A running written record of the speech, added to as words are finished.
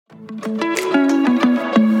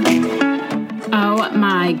Oh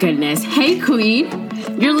my goodness. Hey, Queen.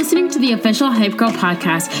 You're listening to the official Hype Girl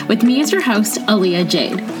podcast with me as your host, Aaliyah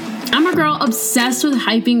Jade. I'm a girl obsessed with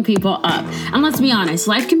hyping people up. And let's be honest,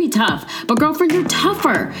 life can be tough, but girlfriend, you're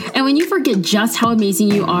tougher. And when you forget just how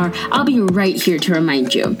amazing you are, I'll be right here to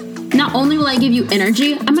remind you. Not only will I give you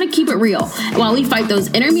energy, I'm going to keep it real while we fight those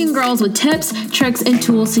inner mean girls with tips, tricks, and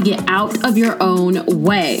tools to get out of your own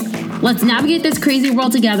way. Let's navigate this crazy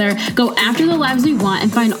world together, go after the lives we want,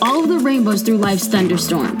 and find all of the rainbows through life's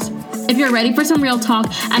thunderstorms. If you're ready for some real talk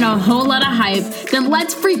and a whole lot of hype, then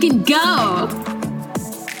let's freaking go!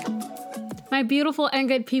 My beautiful and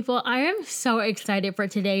good people, I am so excited for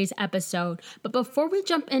today's episode. But before we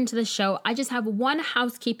jump into the show, I just have one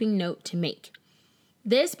housekeeping note to make.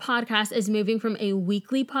 This podcast is moving from a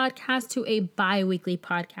weekly podcast to a bi-weekly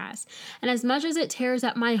podcast. And as much as it tears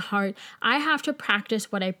at my heart, I have to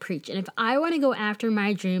practice what I preach. And if I want to go after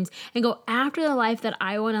my dreams and go after the life that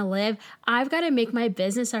I want to live, I've got to make my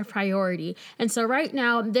business a priority. And so right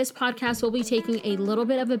now, this podcast will be taking a little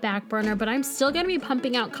bit of a back burner, but I'm still going to be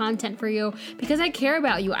pumping out content for you because I care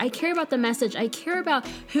about you. I care about the message. I care about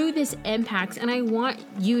who this impacts. And I want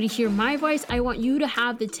you to hear my voice. I want you to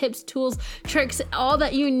have the tips, tools, tricks, all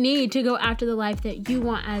that you need to go after the life that you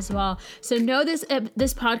want as well. So know this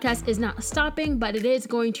podcast is not stopping, but it is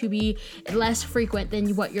going to be less frequent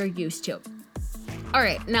than what you're used to. All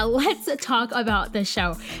right, now let's talk about the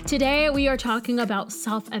show. Today, we are talking about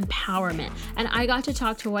self-empowerment. And I got to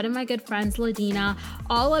talk to one of my good friends, Ladenna,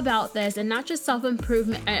 all about this, and not just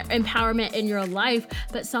empowerment in your life,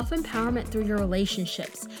 but self-empowerment through your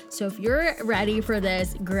relationships. So if you're ready for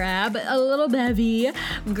this, grab a little bevy,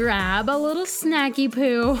 grab a little snacky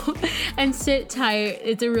poo, and sit tight.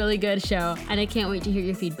 It's a really good show, and I can't wait to hear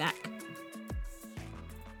your feedback.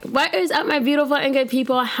 What is up, my beautiful and good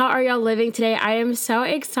people? How are y'all living today? I am so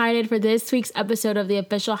excited for this week's episode of the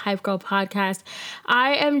official Hype Girl podcast.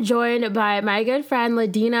 I am joined by my good friend,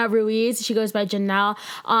 Ladenna Ruiz. She goes by Janelle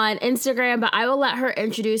on Instagram, but I will let her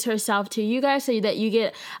introduce herself to you guys so that you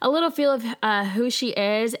get a little feel of who she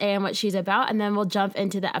is and what she's about, and then we'll jump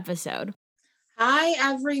into the episode. Hi,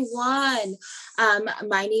 everyone.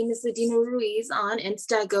 My name is Ladenna Ruiz on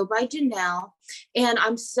Insta, go by Janelle, and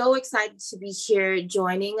I'm so excited to be here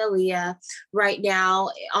joining Aaliyah right now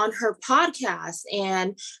on her podcast.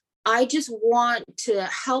 And I just want to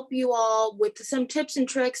help you all with some tips and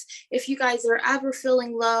tricks if you guys are ever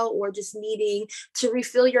feeling low or just needing to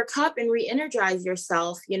refill your cup and re-energize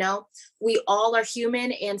yourself. You know, we all are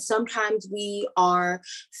human, and sometimes we are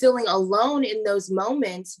feeling alone in those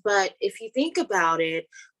moments. But if you think about it,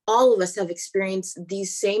 all of us have experienced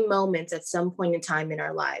these same moments at some point in time in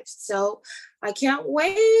our lives. So I can't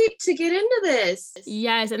wait to get into this.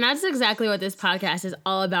 Yes, and that's exactly what this podcast is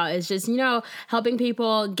all about. Is just, helping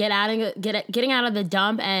people getting out of the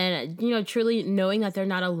dump and, truly knowing that they're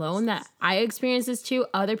not alone, that I experience this too.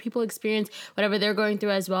 Other people experience whatever they're going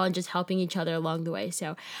through as well, and just helping each other along the way.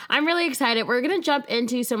 So I'm really excited. We're going to jump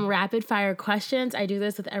into some rapid fire questions. I do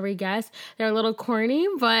this with every guest. They're a little corny,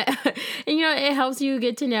 but, it helps you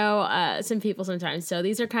get to know some people sometimes. So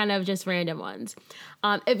these are kind of just random ones.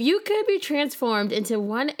 If you could be transformed into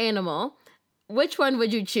one animal, which one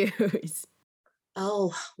would you choose?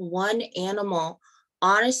 Oh, one animal.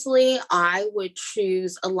 Honestly, I would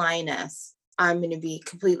choose a lioness. I'm going to be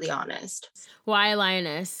completely honest. Why a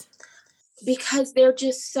lioness? Because they're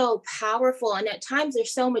just so powerful, and at times they're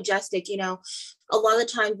so majestic. A lot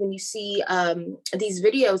of times when you see these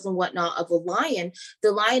videos and whatnot of a lion,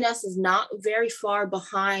 the lioness is not very far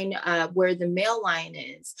behind where the male lion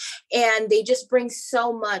is. And they just bring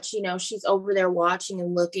so much, she's over there watching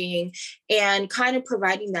and looking and kind of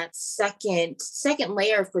providing that second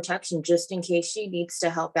layer of protection just in case she needs to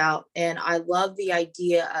help out. And I love the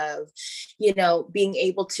idea of, being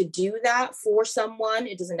able to do that for someone.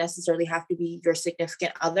 It doesn't necessarily have to be your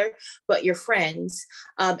significant other, but your friends,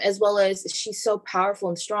 as well as she's so powerful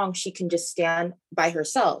and strong, she can just stand by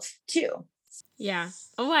herself too. Yeah.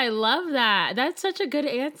 Oh, I love that. That's such a good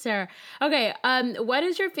answer. Okay. What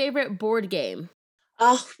is your favorite board game?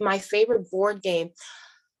 Oh, my favorite board game,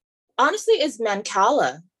 honestly, is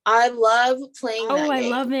Mancala. I love playing that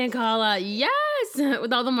game. I love Mancala. Yes.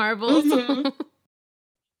 With all the marbles. Mm-hmm.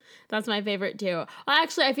 That's my favorite too. Well,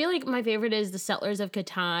 actually, I feel like my favorite is the Settlers of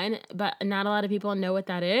Catan, but not a lot of people know what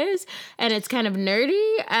that is. And it's kind of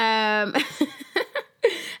nerdy.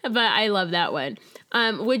 But I love that one.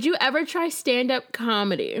 Would you ever try stand-up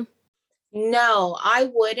comedy? No, I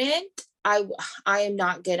wouldn't. I am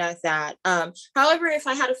not good at that. However, if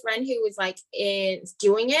I had a friend who was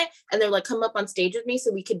doing it and they're like, come up on stage with me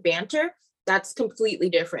so we could banter, that's completely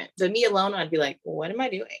different. But me alone, I'd be like, well, what am I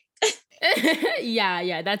doing?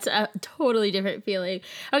 Yeah, that's a totally different feeling.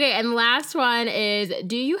 Okay, and last one is,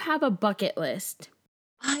 do you have a bucket list?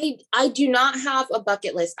 I do not have a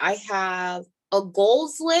bucket list. I have a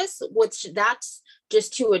goals list, which that's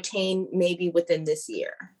just to attain maybe within this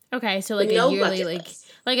year. Okay, so But like a no yearly, bucket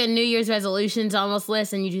list. like a New Year's resolutions almost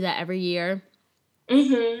list, and you do that every year.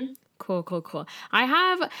 Mm-hmm. Cool.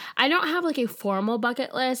 I don't have like a formal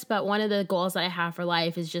bucket list, but one of the goals that I have for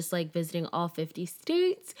life is just like visiting all 50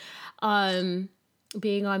 states. Um,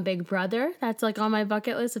 being on Big Brother, that's like on my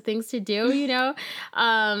bucket list of things to do, you know?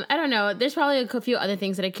 I don't know. There's probably a few other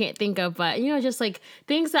things that I can't think of, but you know, just like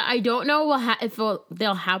things that I don't know if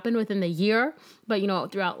they'll happen within the year, but you know,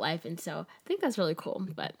 throughout life. And so I think that's really cool.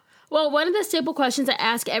 But well, one of the staple questions I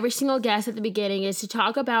ask every single guest at the beginning is to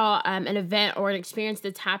talk about an event or an experience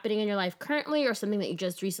that's happening in your life currently, or something that you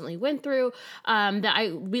just recently went through. That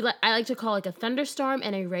I like to call like a thunderstorm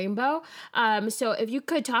and a rainbow. So if you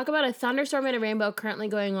could talk about a thunderstorm and a rainbow currently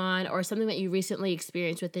going on, or something that you recently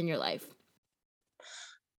experienced within your life.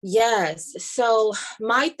 Yes. So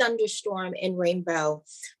my thunderstorm and rainbow,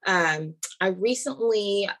 I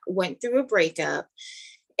recently went through a breakup,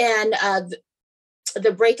 and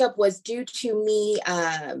the breakup was due to me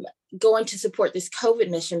going to support this COVID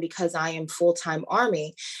mission because I am full-time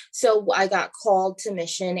Army. So I got called to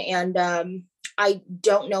mission, and I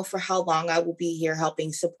don't know for how long I will be here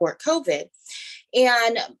helping support COVID.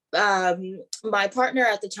 And my partner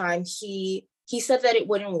at the time, he said that it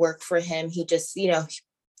wouldn't work for him. He just,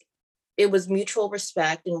 it was mutual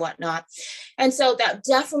respect and whatnot. And so that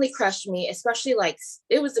definitely crushed me, especially like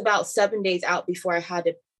it was about 7 days out before I had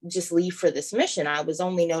to just leave for this mission. I was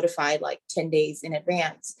only notified like 10 days in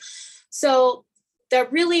advance. So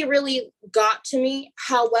that really, really got to me.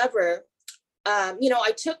 However,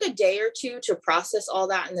 I took a day or two to process all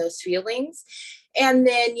that and those feelings. And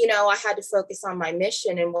then, I had to focus on my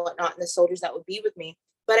mission and whatnot and the soldiers that would be with me.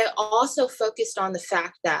 But I also focused on the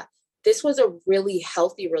fact that this was a really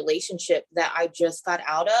healthy relationship that I just got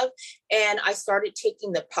out of. And I started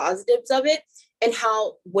taking the positives of it, and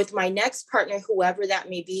how with my next partner, whoever that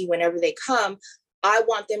may be, whenever they come, I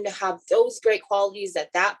want them to have those great qualities that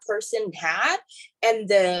that person had, and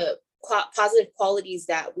the positive qualities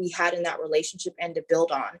that we had in that relationship, and to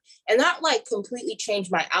build on. And that like completely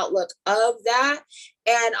changed my outlook of that.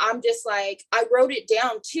 And I'm just like, I wrote it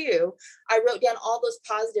down too. I wrote down all those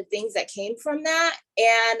positive things that came from that.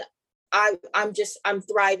 And I'm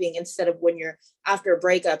thriving, instead of when you're after a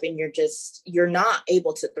breakup and you're not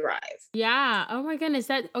able to thrive. Yeah. Oh my goodness.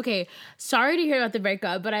 Okay. Sorry to hear about the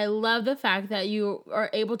breakup, but I love the fact that you are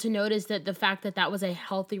able to notice that the fact that that was a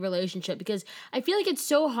healthy relationship, because I feel like it's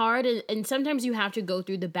so hard, and sometimes you have to go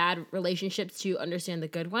through the bad relationships to understand the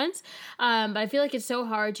good ones. But I feel like it's so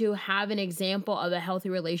hard to have an example of a healthy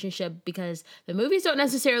relationship because the movies don't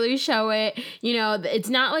necessarily show it. You know, it's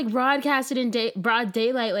not like broadcasted in broad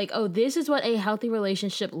daylight, like, oh, this is what a healthy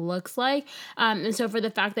relationship looks like. And so for the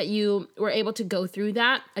fact that you were able to go through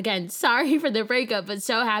that, again, sorry for the breakup, but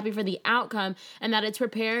so happy for the outcome, and that it's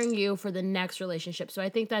preparing you for the next relationship. So I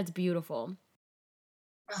think that's beautiful.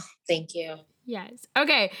 Oh, thank you. Yes.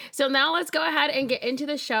 Okay. So now let's go ahead and get into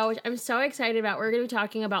the show, which I'm so excited about. We're going to be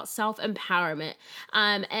talking about self-empowerment.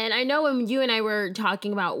 And I know when you and I were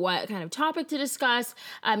talking about what kind of topic to discuss,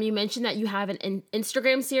 you mentioned that you have an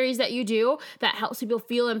Instagram series that you do that helps people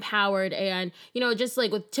feel empowered, and, just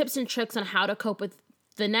like with tips and tricks on how to cope with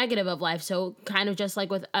the negative of life. So kind of just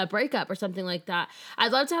like with a breakup or something like that.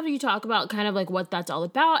 I'd love to have you talk about kind of like what that's all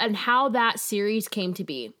about and how that series came to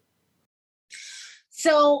be.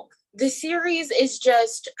 So the series is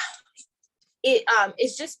just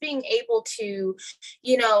it's just being able to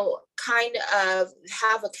kind of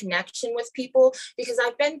have a connection with people, because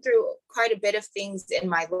I've been through quite a bit of things in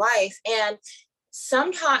my life, and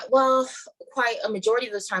sometimes, well, quite a majority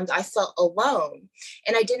of those times I felt alone,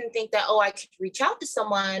 and I didn't think that, I could reach out to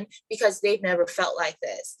someone because they've never felt like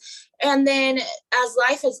this. And then as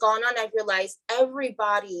life has gone on, I've realized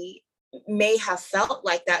everybody may have felt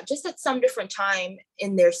like that, just at some different time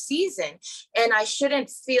in their season. And I shouldn't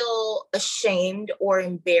feel ashamed or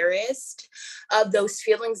embarrassed of those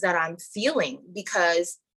feelings that I'm feeling,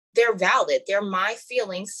 because they're valid. They're my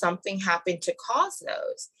feelings. Something happened to cause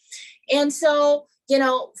those. And so,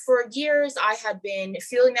 for years I had been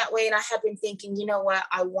feeling that way, and I had been thinking, you know what,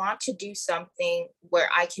 I want to do something where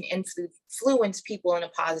I can influence people in a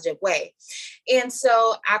positive way. And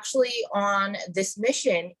so, actually, on this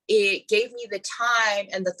mission, it gave me the time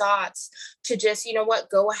and the thoughts to just,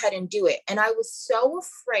 go ahead and do it. And I was so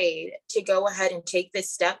afraid to go ahead and take this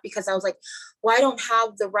step because I was like, well, I don't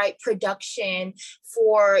have the right production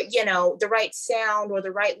for, the right sound or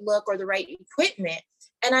the right look or the right equipment.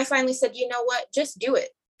 And I finally said, you know what, just do it.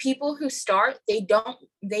 People who start, they don't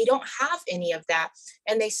have any of that,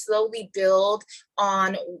 and they slowly build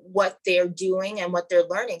on what they're doing and what they're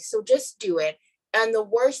learning. So just do it. And the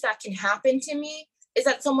worst that can happen to me is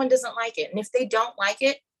that someone doesn't like it. And if they don't like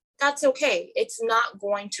it, that's okay. It's not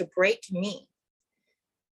going to break me.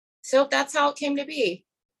 So that's how it came to be.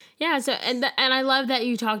 Yeah, so and I love that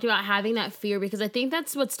you talked about having that fear, because I think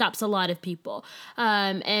that's what stops a lot of people.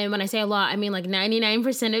 And when I say a lot, I mean like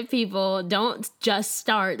 99% of people don't just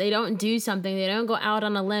start. They don't do something. They don't go out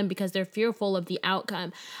on a limb because they're fearful of the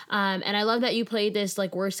outcome. And I love that you played this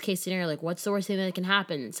like worst case scenario. Like, what's the worst thing that can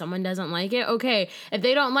happen? Someone doesn't like it. Okay, if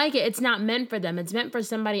they don't like it, it's not meant for them. It's meant for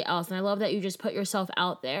somebody else. And I love that you just put yourself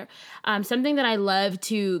out there. Something that I love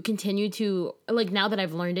to continue to, like, now that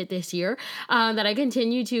I've learned it this year, that I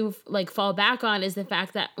continue to like fall back on, is the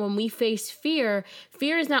fact that when we face fear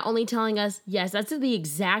is not only telling us, yes, that's the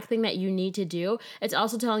exact thing that you need to do, it's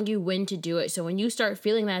also telling you when to do it. So when you start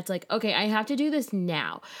feeling that, it's like, okay, I have to do this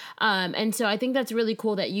now. And so I think that's really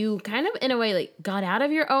cool that you kind of, in a way, like got out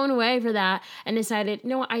of your own way for that and decided,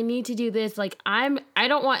 no, I need to do this. Like, I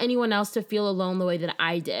don't want anyone else to feel alone the way that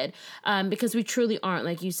I did, because we truly aren't,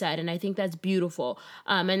 like you said. And I think that's beautiful.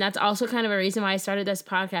 And that's also kind of a reason why I started this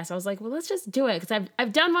podcast. I was like, well, let's just do it, because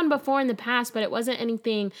I've done one before in the past, but it wasn't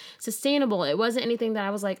anything sustainable. It wasn't anything that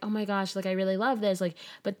I was like, oh my gosh, like I really love this. Like,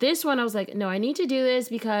 but this one I was like, no, I need to do this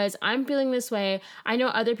because I'm feeling this way. I know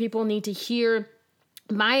other people need to hear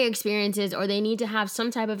my experiences, or they need to have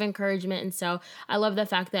some type of encouragement. And so I love the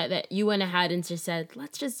fact that you went ahead and just said,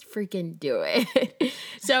 let's just freaking do it.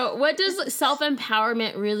 So what does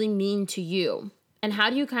self-empowerment really mean to you? And how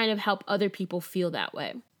do you kind of help other people feel that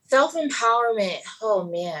way? Self-empowerment, oh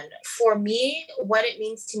man. For me, what it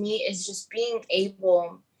means to me is just being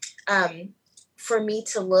able, for me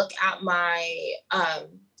to look at my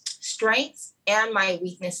strengths and my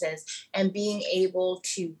weaknesses and being able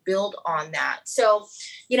to build on that. So,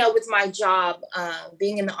 with my job,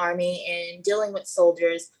 being in the Army and dealing with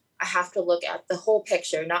soldiers, I have to look at the whole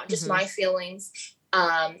picture, not just my feelings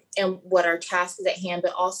and what our task is at hand,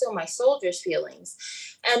 but also my soldiers' feelings.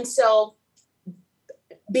 And so,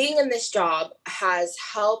 being in this job has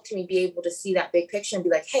helped me be able to see that big picture and be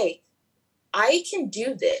like, hey, I can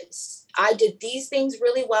do this. I did these things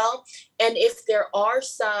really well. And if there are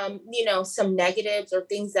some negatives or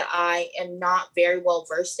things that I am not very well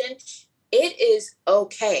versed in, it is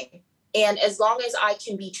okay. And as long as I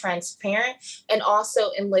can be transparent and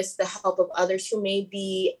also enlist the help of others who may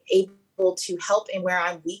be able to help in where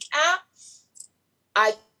I'm weak at,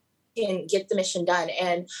 I can get the mission done.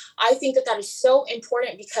 And I think that is so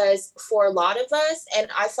important, because for a lot of us, and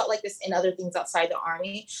I felt like this in other things outside the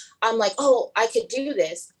Army, I'm like, oh, I could do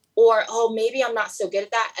this, or oh, maybe I'm not so good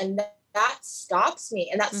at that. And that stops me,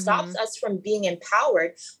 and that stops us from being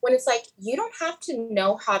empowered, when it's like, you don't have to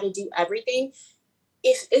know how to do everything.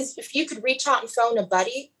 If you could reach out and phone a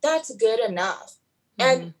buddy, that's good enough.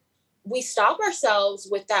 And we stop ourselves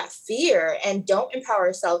with that fear and don't empower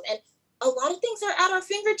ourselves. And a lot of things are at our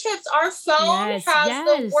fingertips. Our phone has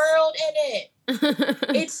the world in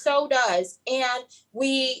it. It so does. And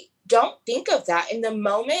we don't think of that. In the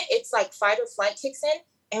moment, it's like fight or flight kicks in,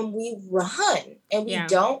 and we run and we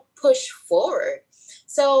don't push forward.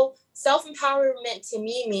 So self-empowerment to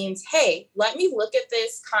me means, hey, let me look at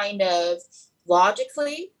this kind of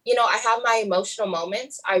logically. I have my emotional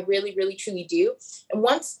moments. I really, really, truly do. And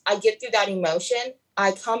once I get through that emotion,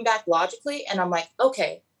 I come back logically and I'm like,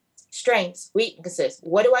 okay, strengths, weaknesses,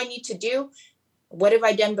 what do I need to do? What have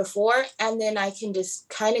I done before? And then I can just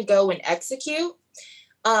kind of go and execute.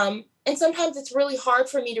 And sometimes it's really hard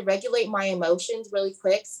for me to regulate my emotions really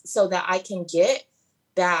quick so that I can get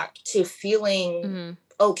back to feeling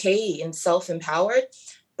okay and self-empowered.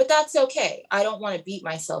 But that's okay. I don't want to beat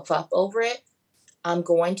myself up over it. I'm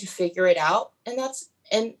going to figure it out. And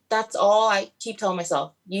that's all I keep telling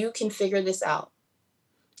myself. You can figure this out.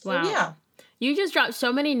 Wow. So, yeah. You just dropped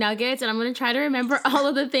so many nuggets, and I'm going to try to remember all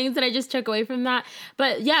of the things that I just took away from that.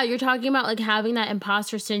 But yeah, you're talking about like having that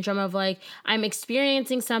imposter syndrome of like, I'm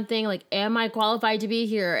experiencing something, like, am I qualified to be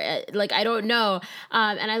here? Like, I don't know.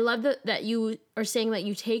 And I love that you are saying that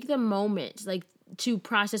you take the moment, like, to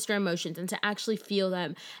process your emotions and to actually feel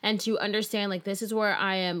them and to understand, like, this is where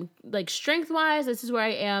I am, like, strength wise, this is where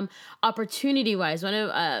I am opportunity wise. One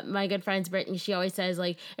of my good friends, Brittany, she always says,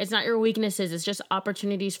 like, it's not your weaknesses, it's just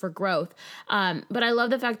opportunities for growth. But I love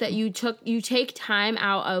the fact that you take time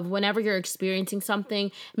out of whenever you're experiencing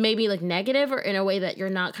something, maybe like negative or in a way that you're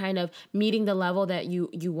not kind of meeting the level that you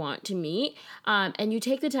want to meet. And you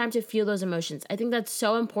take the time to feel those emotions. I think that's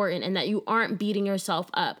so important, and that you aren't beating yourself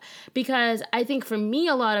up, because I think for me,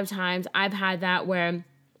 a lot of times I've had that where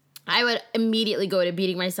I would immediately go to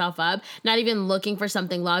beating myself up, not even looking for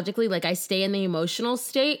something logically. Like, I stay in the emotional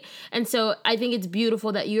state. And so I think it's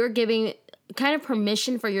beautiful that you're giving kind of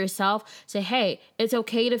permission for yourself to, hey, it's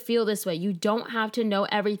okay to feel this way. You don't have to know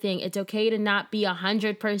everything. It's okay to not be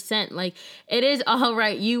 100%. Like, it is all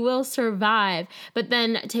right. You will survive. But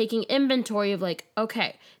then taking inventory of, like,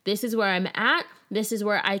 okay, this is where I'm at. This is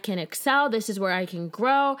where I can excel. This is where I can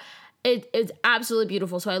grow. It's absolutely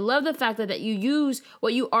beautiful. So I love the fact that you use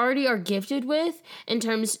what you already are gifted with in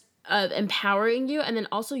terms of empowering you, and then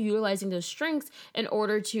also utilizing those strengths in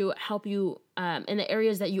order to help you in the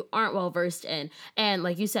areas that you aren't well versed in. And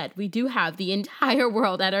like you said, we do have the entire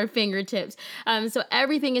world at our fingertips. So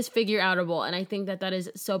everything is figure outable. And I think that is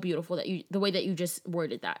so beautiful that the way that you just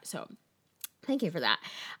worded that. So thank you for that.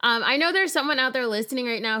 I know there's someone out there listening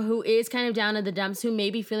right now who is kind of down in the dumps, who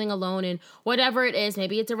may be feeling alone in whatever it is.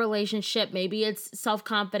 Maybe it's a relationship, maybe it's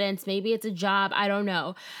self-confidence, maybe it's a job. I don't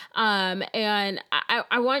know. And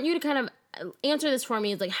I want you to kind of answer this for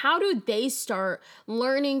me. Is like, how do they start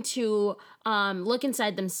learning to look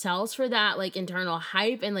inside themselves for that, like, internal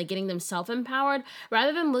hype, and like getting them self-empowered,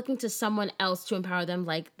 rather than looking to someone else to empower them,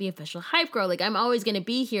 like the official hype girl? Like, I'm always going to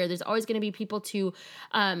be here. There's always going to be people to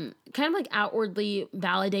kind of like outwardly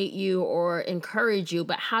validate you or encourage you.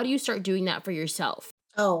 But how do you start doing that for yourself?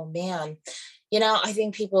 Oh man. I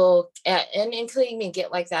think people, and including me,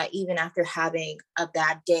 get like that even after having a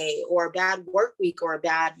bad day or a bad work week or a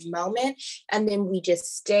bad moment. And then we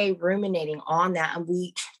just stay ruminating on that, and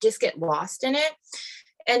we just get lost in it.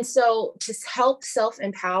 And so to help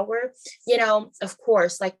self-empower, of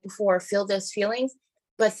course, like before, feel those feelings.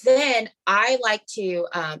 But then I like to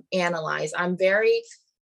analyze.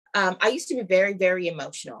 I used to be very, very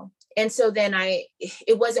emotional. And so then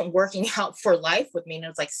it wasn't working out for life with me. And it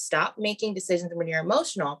was like, stop making decisions when you're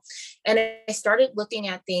emotional. And I started looking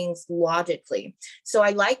at things logically. So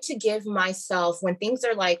I like to give myself, when things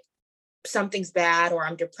are like, something's bad or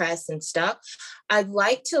I'm depressed and stuff, I'd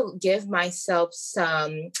like to give myself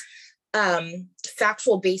some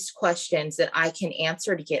factual based questions that I can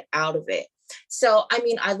answer to get out of it. So, I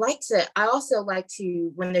mean, I also like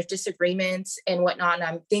to, when there's disagreements and whatnot, and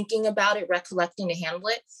I'm thinking about it, recollecting to handle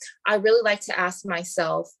it, I really like to ask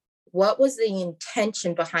myself, what was the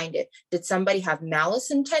intention behind it? Did somebody have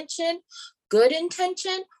malice intention, good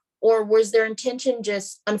intention, or was their intention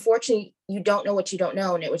just, unfortunately, you don't know what you don't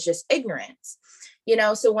know, and it was just ignorance?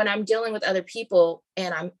 So when I'm dealing with other people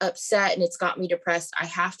and I'm upset and it's got me depressed, I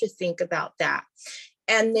have to think about that.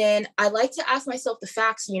 And then I like to ask myself the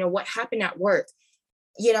facts, what happened at work?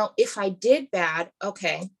 If I did bad,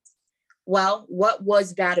 okay, well, what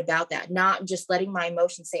was bad about that? Not just letting my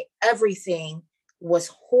emotions say everything was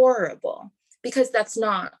horrible, because that's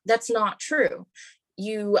not true.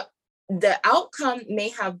 The outcome may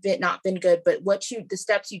have not been good, but the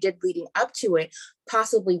steps you did leading up to it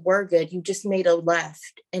possibly were good. You just made a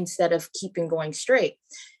left instead of keeping going straight.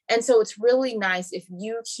 And so it's really nice if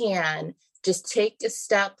you can just take a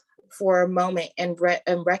step for a moment and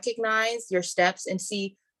recognize your steps and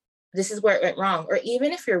see, this is where it went wrong. Or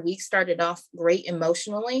even if your week started off great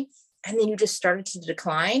emotionally, and then you just started to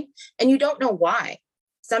decline and you don't know why.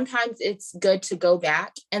 Sometimes it's good to go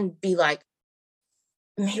back and be like,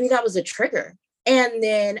 maybe that was a trigger. And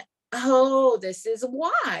then, oh, this is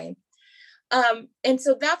why. And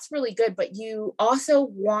so that's really good. But you also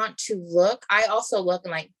want to I also look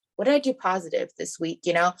and like, what did I do positive this week?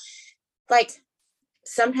 Like,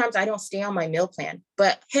 sometimes I don't stay on my meal plan,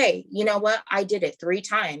 but hey, you know what? I did it 3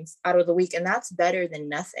 times out of the week, and that's better than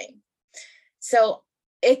nothing. So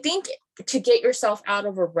I think to get yourself out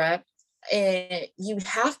of a rut, you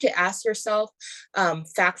have to ask yourself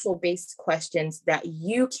factual based questions that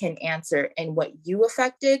you can answer and what you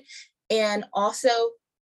affected. And also,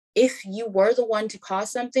 if you were the one to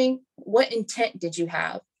cause something, what intent did you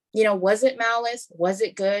have? Was it malice? Was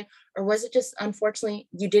it good? Or was it just, unfortunately,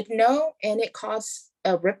 you didn't know and it caused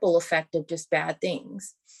a ripple effect of just bad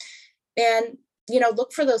things? And,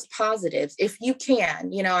 look for those positives if you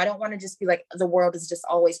can. I don't want to just be like, the world is just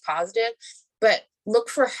always positive, but look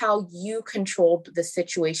for how you controlled the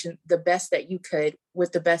situation the best that you could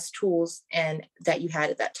with the best tools and that you had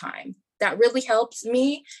at that time. that really helps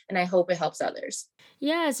me, and I hope it helps others.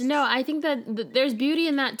 Yes, no, I think that there's beauty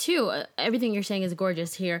in that too. Everything you're saying is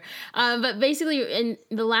gorgeous here. But basically, in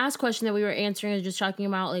the last question that we were answering is just talking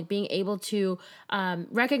about like being able to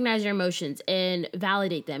recognize your emotions and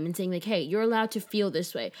validate them and saying like, hey, you're allowed to feel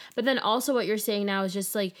this way. But then also what you're saying now is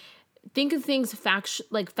just like, think of things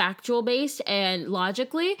factual based and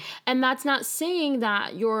logically, and that's not saying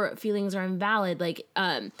that your feelings are invalid, like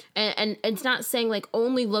and it's not saying like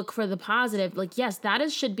only look for the positive. Like, yes, that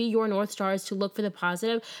is should be your north star, is to look for the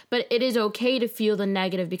positive, but it is okay to feel the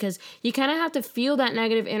negative, because you kind of have to feel that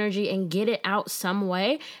negative energy and get it out some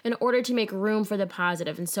way in order to make room for the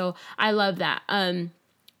positive. And so I love that.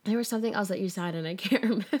 There was something else that you said and I can't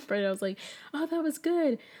remember, and I was like, oh, that was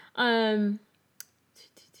good.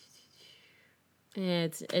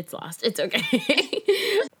 It's lost. It's okay.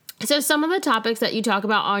 So some of the topics that you talk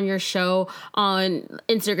about on your show on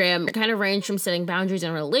Instagram kind of range from setting boundaries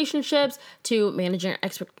in relationships to managing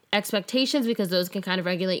expectations, because those can kind of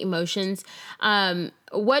regulate emotions.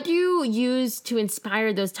 What do you use to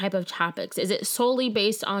inspire those type of topics? Is it solely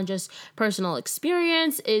based on just personal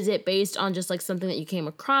experience? Is it based on just like something that you came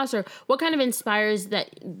across, or what kind of inspires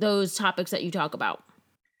those topics that you talk about?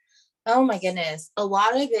 Oh my goodness. A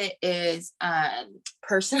lot of it is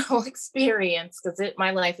personal experience, because my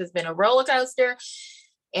life has been a roller coaster,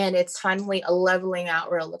 and it's finally a leveling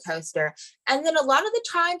out roller coaster. And then a lot of the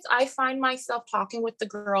times I find myself talking with the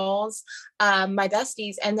girls, my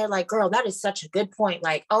besties, and they're like, girl, that is such a good point.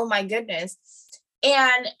 Like, oh my goodness.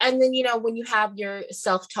 And then, when you have your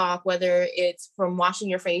self-talk, whether it's from washing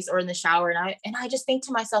your face or in the shower, and I just think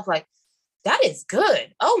to myself, like, that is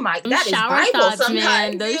good. Oh my, Those that is shower Bible thoughts,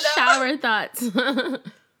 man. sometimes, Those shower thoughts.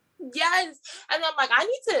 Yes. And I'm like, I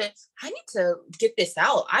need to get this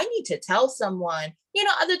out. I need to tell someone,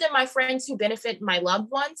 other than my friends who benefit, my loved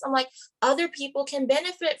ones. I'm like, other people can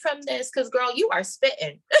benefit from this, because girl, you are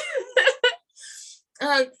spitting.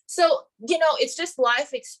 So, it's just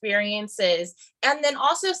life experiences. And then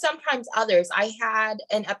also sometimes others. I had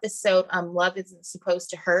an episode, Love Isn't Supposed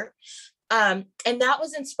to Hurt. And that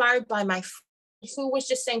was inspired by my friend, who was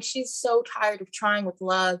just saying she's so tired of trying with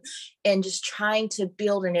love and just trying to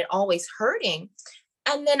build and it always hurting.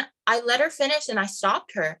 And then I let her finish and I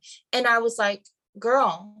stopped her. And I was like,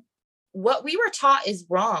 girl, what we were taught is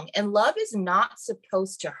wrong. And love is not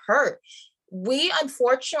supposed to hurt. We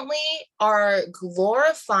unfortunately are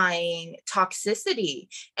glorifying toxicity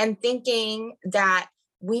and thinking that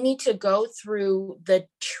we need to go through the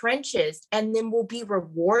trenches and then we'll be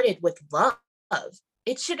rewarded with love.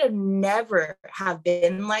 It should have never have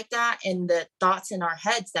been like that, and the thoughts in our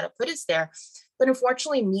heads that have put us there. But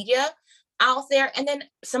unfortunately, media out there, and then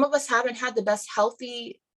some of us haven't had the best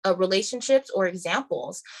healthy relationships or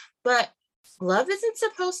examples. But love isn't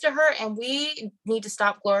supposed to hurt, and we need to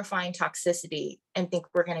stop glorifying toxicity and think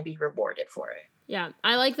we're going to be rewarded for it. Yeah,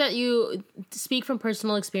 I like that you speak from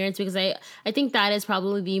personal experience, because I think that is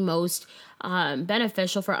probably the most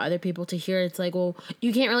beneficial for other people to hear. It's like, well,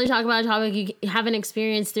 you can't really talk about a topic you haven't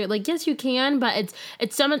experienced through. Like, yes, you can, but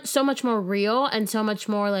it's so much more real and so much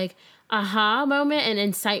more like aha moment and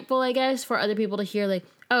insightful, I guess, for other people to hear. Like,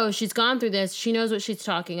 oh, she's gone through this. She knows what she's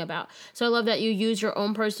talking about. So I love that you use your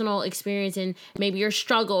own personal experience and maybe your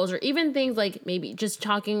struggles, or even things like maybe just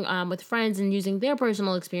talking with friends and using their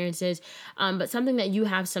personal experiences, but something that you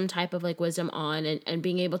have some type of like wisdom on, and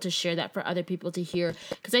being able to share that for other people to hear.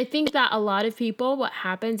 Because I think that a lot of people, what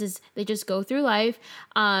happens is they just go through life,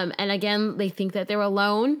 and again, they think that they're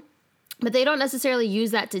alone. But they don't necessarily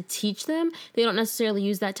use that to teach them. They don't necessarily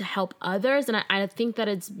use that to help others. And I think that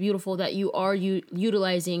it's beautiful that you are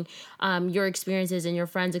utilizing your experiences and your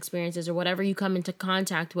friends' experiences, or whatever you come into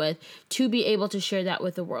contact with, to be able to share that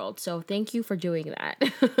with the world. So thank you for doing that.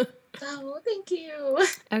 Oh, thank you.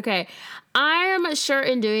 Okay. I am sure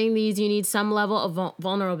in doing these, you need some level of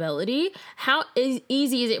vulnerability. How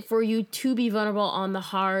easy is it for you to be vulnerable on the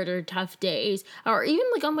hard or tough days, or even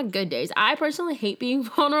like on the good days? I personally hate being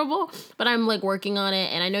vulnerable, but I'm like working on it.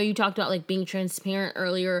 And I know you talked about like being transparent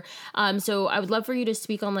earlier. So I would love for you to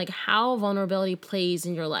speak on like how vulnerability plays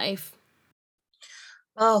in your life.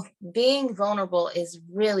 Oh, being vulnerable is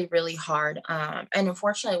really, really hard. And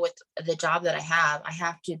unfortunately, with the job that I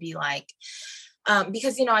have to be like,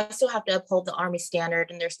 because, I still have to uphold the Army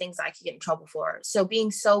standard, and there's things I could get in trouble for. So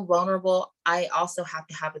being so vulnerable, I also have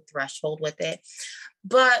to have a threshold with it.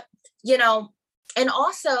 But, and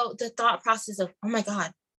also the thought process of, oh my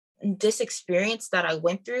God, this experience that I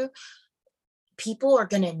went through, people are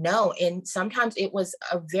going to know. And sometimes it was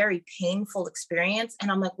a very painful experience.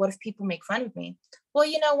 And I'm like, what if people make fun of me? Well,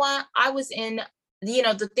 you know what? I was in,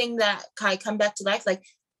 the thing that I come back to life, like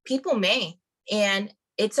people may, and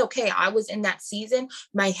it's okay. I was in that season.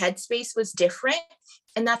 My headspace was different,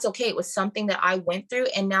 and that's okay. It was something that I went through,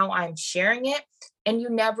 and now I'm sharing it. And you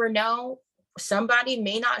never know. Somebody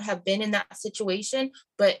may not have been in that situation,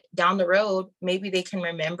 but down the road, maybe they can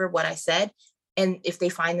remember what I said. And if they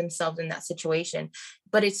find themselves in that situation,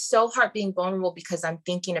 but it's so hard being vulnerable because I'm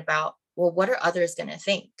thinking about, well, what are others going to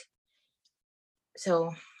think?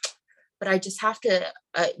 So, but I just have to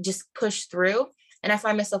just push through. And I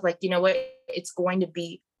find myself like, you know what, it's going to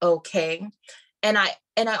be okay. And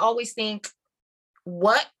I always think,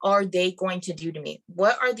 what are they going to do to me?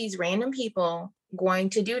 What are these random people going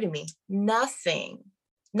to do to me? Nothing.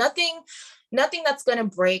 Nothing, nothing that's going to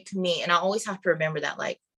break me. And I always have to remember that,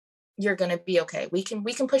 like, you're going to be okay. We can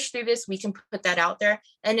push through this. We can put that out there.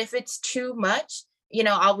 And if it's too much,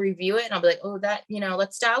 I'll review it and I'll be like, oh, that,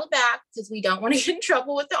 let's dial it back because we don't want to get in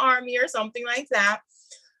trouble with the army or something like that.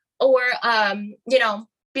 Or,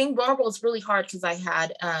 being vulnerable is really hard because I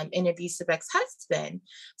had an abusive ex-husband.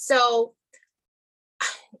 So,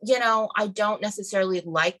 I don't necessarily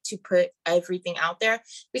like to put everything out there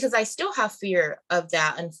because I still have fear of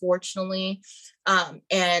that, unfortunately,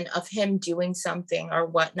 and of him doing something or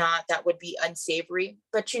whatnot that would be unsavory.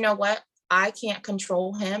 But you know what? I can't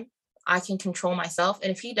control him. I can control myself.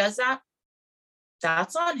 And if he does that,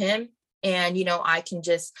 that's on him. And, I can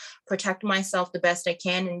just protect myself the best I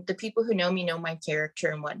can. And the people who know me know my character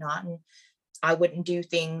and whatnot. And I wouldn't do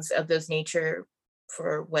things of those nature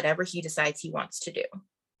for whatever he decides he wants to do.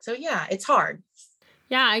 So yeah, it's hard.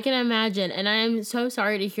 Yeah, I can imagine. And I am so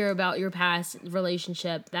sorry to hear about your past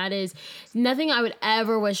relationship. That is nothing I would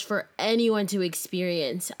ever wish for anyone to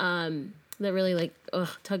experience. That really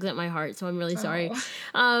tugs at my heart. So I'm really sorry.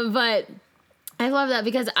 But I love that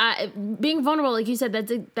because being vulnerable, like you said,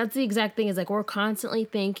 that's the exact thing. Is like we're constantly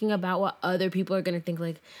thinking about what other people are going to think.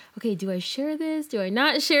 Like, okay, do I share this? Do I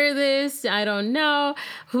not share this? I don't know.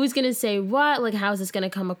 Who's going to say what? Like, how's this going to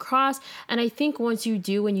come across? And I think once you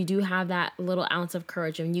do, when you do have that little ounce of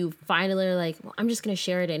courage and you finally are like, well, I'm just going to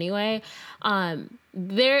share it anyway.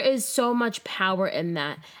 There is so much power in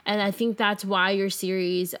that. And I think that's why your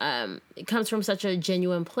series, it comes from such a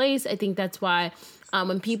genuine place. I think that's why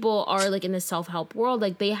when people are like in the self-help world,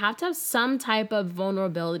 like they have to have some type of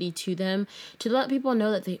vulnerability to them to let people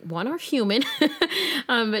know that they, one, are human,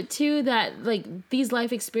 but two, that like these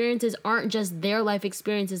life experiences aren't just their life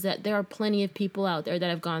experiences, that there are plenty of people out there that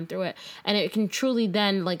have gone through it. And it can truly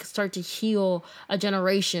then like start to heal a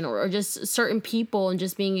generation or just certain people and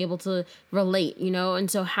just being able to relate, And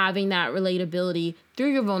so having that relatability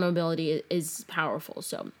through your vulnerability is powerful.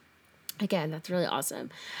 So again, that's really awesome.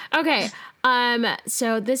 Okay.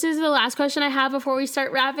 So this is the last question I have before we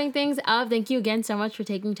start wrapping things up. Thank you again so much for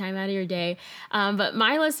taking time out of your day. But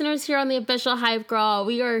my listeners here on the Official Hype Girl,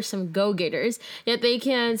 we are some go-getters, yet they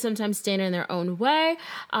can sometimes stand in their own way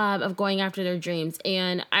of going after their dreams.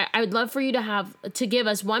 And I would love for you to give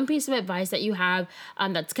us one piece of advice that you have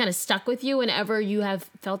that's kind of stuck with you whenever you have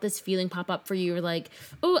felt this feeling pop up for you. You're like,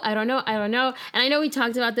 oh, I don't know. And I know we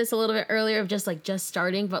talked about this a little bit earlier of just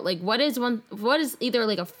starting, but like, what is either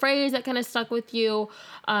like a phrase that kind of stuck with you,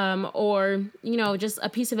 or just a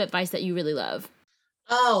piece of advice that you really love?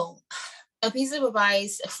 Oh, a piece of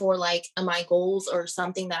advice for like my goals or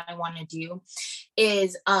something that I want to do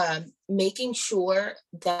is making sure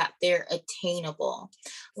that they're attainable.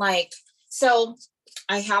 Like, so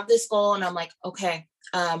I have this goal and I'm like, okay,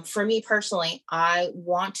 for me personally, I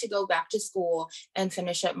want to go back to school and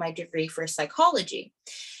finish up my degree for psychology.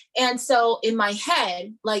 And so in my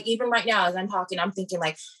head, like even right now, as I'm talking, I'm thinking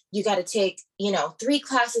like, you got to take, 3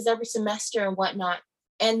 classes every semester and whatnot.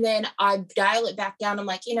 And then I dial it back down. I'm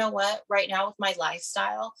like, you know what, right now with my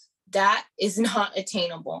lifestyle, that is not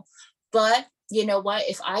attainable. But you know what,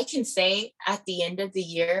 if I can say at the end of the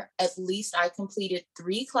year, at least I completed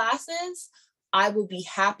 3 classes, I will be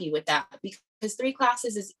happy with that, because 3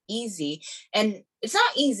 classes is easy. And it's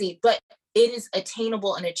not easy, but it is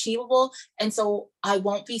attainable and achievable. And so I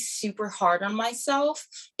won't be super hard on myself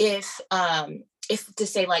if to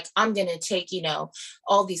say like, I'm going to take,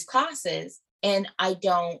 all these classes and I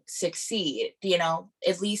don't succeed,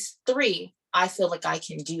 at least 3, I feel like I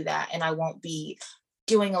can do that. And I won't be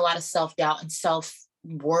doing a lot of self-doubt and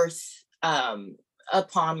self-worth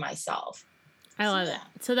upon myself. I love it.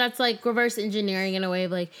 So that's like reverse engineering in a way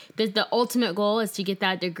of like the ultimate goal is to get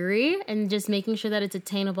that degree and just making sure that it's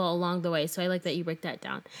attainable along the way. So I like that you break that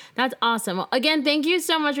down. That's awesome. Well, again, thank you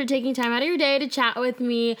so much for taking time out of your day to chat with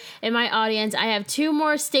me and my audience. I have 2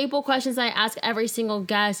 more staple questions I ask every single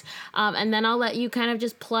guest, and then I'll let you kind of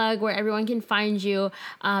just plug where everyone can find you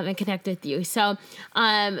and connect with you. So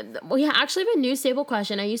we actually have a new staple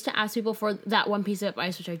question. I used to ask people for that one piece of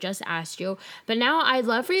advice, which I just asked you, but now I'd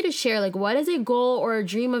love for you to share like what is a goal or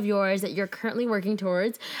a dream of yours that you're currently working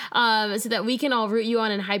towards, so that we can all root you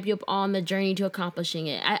on and hype you up on the journey to accomplishing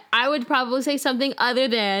it. I would probably say something other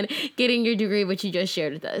than getting your degree, which you just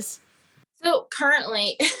shared with us. So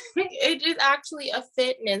currently, it is actually a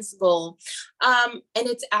fitness goal, and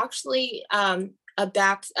it's actually a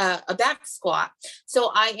back squat.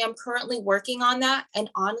 So I am currently working on that. And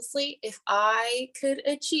honestly, if I could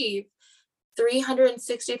achieve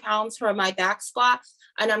 360 pounds for my back squat,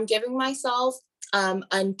 and I'm giving myself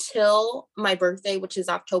until my birthday, which is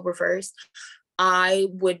October 1st, I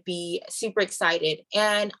would be super excited.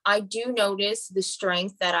 And I do notice the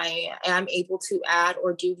strength that I am able to add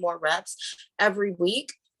or do more reps every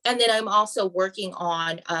week. And then I'm also working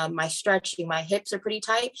on my stretching. My hips are pretty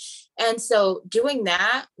tight. And so doing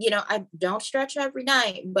that, I don't stretch every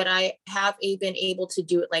night, but I have been able to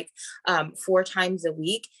do it like 4 times a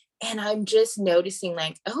week. And I'm just noticing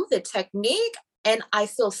like, oh, the technique. And I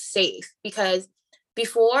feel safe because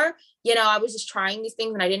before, I was just trying these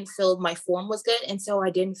things and I didn't feel my form was good. And so I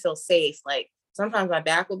didn't feel safe. Like sometimes my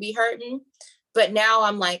back would be hurting, but now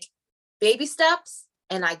I'm like, baby steps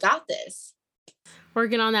and I got this.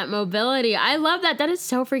 Working on that mobility. I love that. That is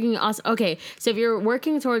so freaking awesome. Okay, so if you're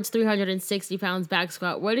working towards 360 pounds back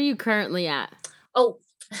squat, what are you currently at? Oh,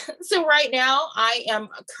 so right now I am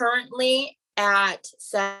currently at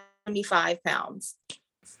 75 pounds.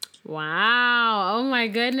 Wow. Oh my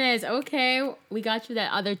goodness. Okay. We got you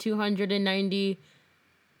that other 295.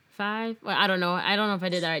 Well, I don't know. I don't know if I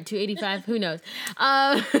did that right. 285. Who knows?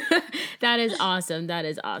 Um, that is awesome. That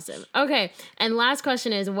is awesome. Okay. And last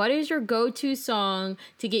question is, what is your go-to song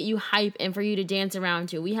to get you hype and for you to dance around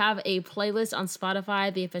to? We have a playlist on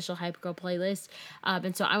Spotify, the official Hype Girl playlist.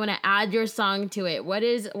 And so I want to add your song to it. What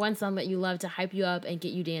is one song that you love to hype you up and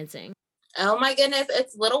get you dancing? Oh my goodness,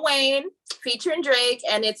 it's Lil Wayne featuring Drake,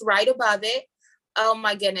 and it's Right Above It. Oh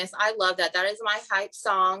my goodness, I love that. That is my hype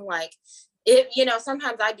song. Like,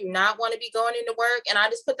 sometimes I do not want to be going into work, and I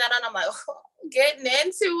just put that on. I'm like, oh, getting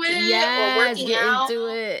into it or Yes, working get out. into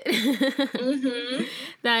it. Mm-hmm.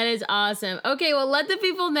 That is awesome. Okay, well, let the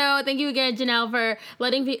people know. Thank you again, Janelle, for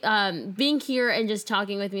being here and just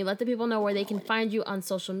talking with me. Let the people know where they can find you on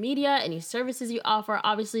social media, any services you offer.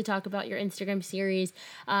 Obviously, talk about your Instagram series,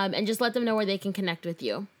 and just let them know where they can connect with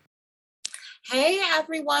you. Hey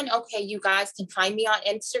everyone. Okay, you guys can find me on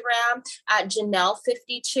Instagram at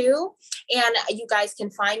Janelle52. And you guys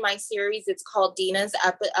can find my series. It's called Dina's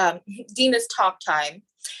Talk Time.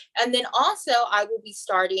 And then also I will be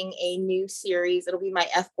starting a new series. It'll be my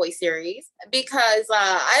F-Boy series because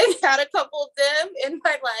I've had a couple of them in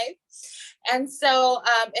my life. And so,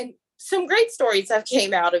 and some great stories have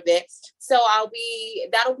came out of it. So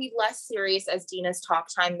that'll be less serious as Dina's Talk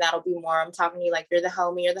Time. That'll be more, I'm talking to you like you're the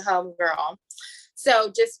homie, you're the home girl.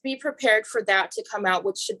 So just be prepared for that to come out,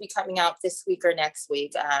 which should be coming out this week or next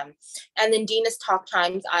week. And then Dina's Talk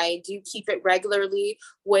Times, I do keep it regularly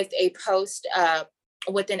with a post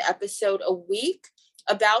with an episode a week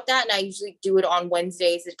about that. And I usually do it on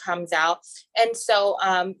Wednesdays. It comes out. And so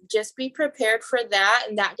just be prepared for that.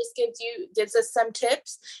 And that just gives us some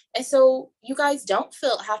tips. And so you guys don't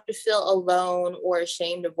have to feel alone or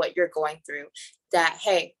ashamed of what you're going through. That,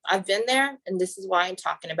 hey, I've been there and this is why I'm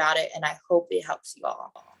talking about it. And I hope it helps you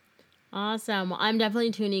all. Awesome. Well, I'm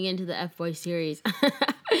definitely tuning into the F-Boy series.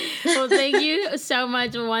 Well, thank you so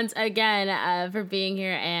much once again for being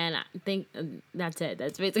here. And I think that's it.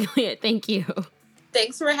 That's basically it. Thank you.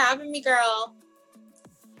 Thanks for having me, girl.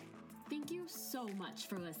 Thank you so much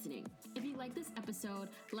for listening. If you like this episode,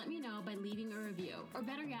 let me know by leaving a review. Or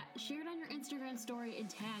better yet, share it on your Instagram story and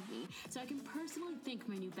tag me so I can personally thank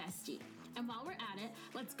my new bestie. And while we're at it,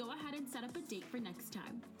 let's go ahead and set up a date for next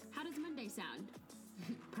time. How does Monday sound?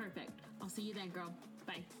 Perfect. I'll see you then, girl.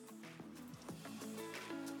 Bye.